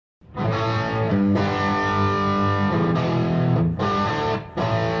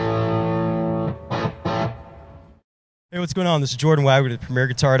what's going on? This is Jordan Wagner with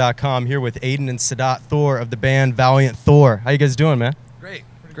PremierGuitar.com here with Eidan and Sadat Thorr of the band Valient Thorr. How you guys doing, man? Great.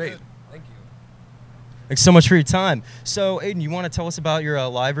 Great. Thank you. Thanks so much for your time. So, Eidan, you want to tell us about your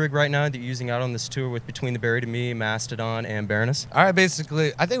live rig right now that you're using out on this tour with Between the Buried and Me, Mastodon, and Baroness? All right,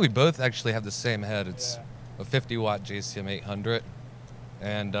 basically, I think we both actually have the same head. It's a 50-watt JCM 800,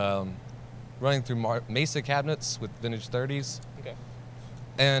 and running through Mesa cabinets with vintage 30s. Okay.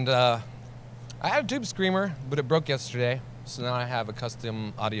 And I had a tube screamer, but it broke yesterday, so now I have a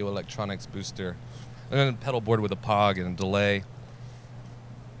custom audio electronics booster, and then a pedal board with a POG and a delay,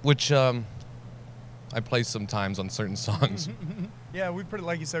 which I play sometimes on certain songs. Yeah,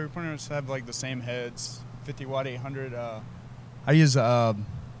 like you said, we pretty much have like the same heads, 50-watt 800. I use a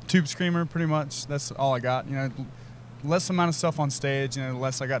tube screamer pretty much. That's all I got. You know, less amount of stuff on stage, you know,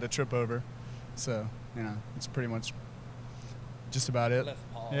 less I got to trip over. So, you know, it's pretty much just about it. Less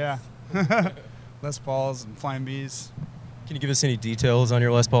Pauls. Yeah. Les Pauls and Flying Bees. Can you give us any details on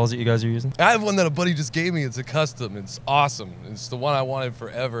your Les Pauls that you guys are using? I have one that a buddy just gave me. It's a custom. It's awesome. It's the one I wanted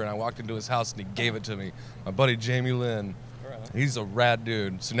forever, and I walked into his house and he gave it to me. My buddy Jamie Lynn. He's a rad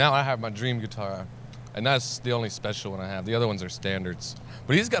dude. So now I have my dream guitar, and that's the only special one I have. The other ones are standards.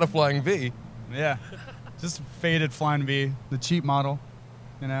 But he's got a Flying V. Yeah, just a faded Flying V, the cheap model,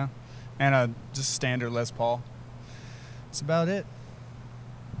 you know, and a just standard Les Paul. That's about it.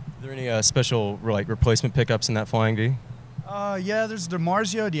 Are there any special like replacement pickups in that Flying V? Yeah, there's the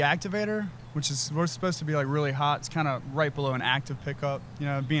Marzio deactivator, which is supposed to be like really hot. It's kind of right below an active pickup, you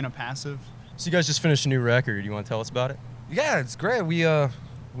know, being a passive. So you guys just finished a new record. You want to tell us about it? Yeah, it's great.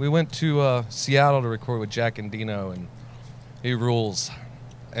 We went to Seattle to record with Jack and Dino, and he rules.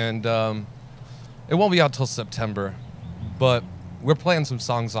 And it won't be out till September, but we're playing some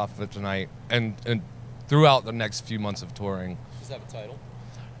songs off of it tonight, and throughout the next few months of touring. Does that have a title?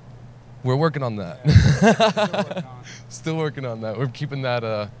 We're working on that. Yeah, Still working on that. We're keeping that.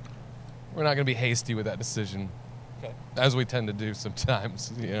 We're not going to be hasty with that decision, Okay. as we tend to do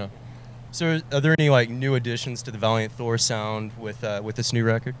sometimes. You know. So are there any like new additions to the Valient Thorr sound with this new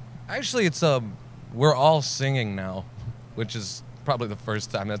record? Actually, it's we're all singing now, which is probably the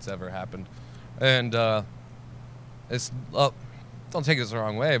first time that's ever happened, and it's don't take this the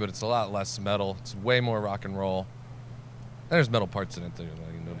wrong way, but it's a lot less metal. It's way more rock and roll. There's metal parts in it, you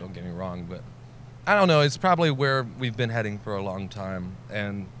know, don't get me wrong, but I don't know. It's probably where we've been heading for a long time,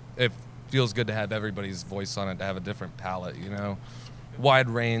 and it feels good to have everybody's voice on it, to have a different palette, you know, wide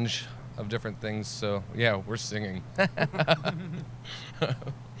range of different things. So yeah, we're singing. We're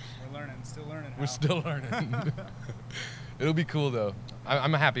learning, still learning. We're still learning. It'll be cool though.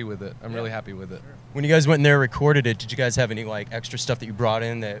 I'm happy with it. I'm really happy with it. When you guys went in there and recorded it, did you guys have any like extra stuff that you brought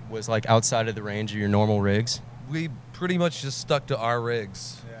in that was like outside of the range of your normal rigs? We pretty much just stuck to our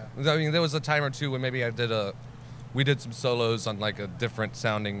rigs. Yeah. I mean, there was a time or two when maybe we did some solos on like a different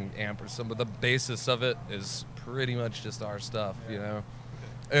sounding amp or something, but the basis of it is pretty much just our stuff, you know.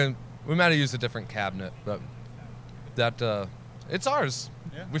 And we might have used a different cabinet, but that it's ours.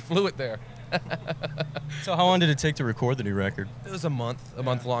 Yeah. We flew it there. So how long did it take to record the new record? It was a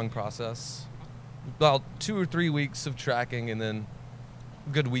month-long process. About 2 or 3 weeks of tracking, and then a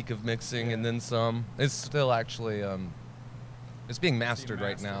good week of mixing, and then some. It's still actually it's being mastered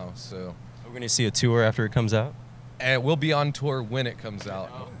right now, so We're going to see a tour after it comes out? and we'll be on tour when it comes out.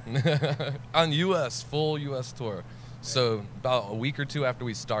 On full US tour. So about a week or two after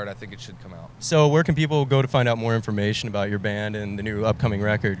we start, I think it should come out. So where can people go to find out more information about your band and the new upcoming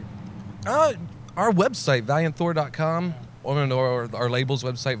record? Our website, valiantthorr.com, or our label's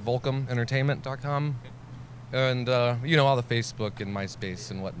website, volcumentertainment.com, and you know, all the Facebook and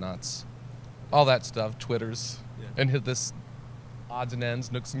MySpace and whatnots, all that stuff, Twitters, and hit this odds and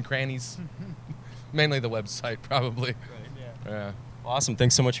ends, nooks and crannies. Mainly the website, probably. Yeah. Awesome.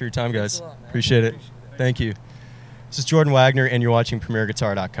 Thanks so much for your time, guys. Thanks a lot, man. Appreciate it. Thank you. This is Jordan Wagner, and you're watching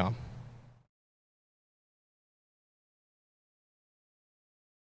PremierGuitar.com.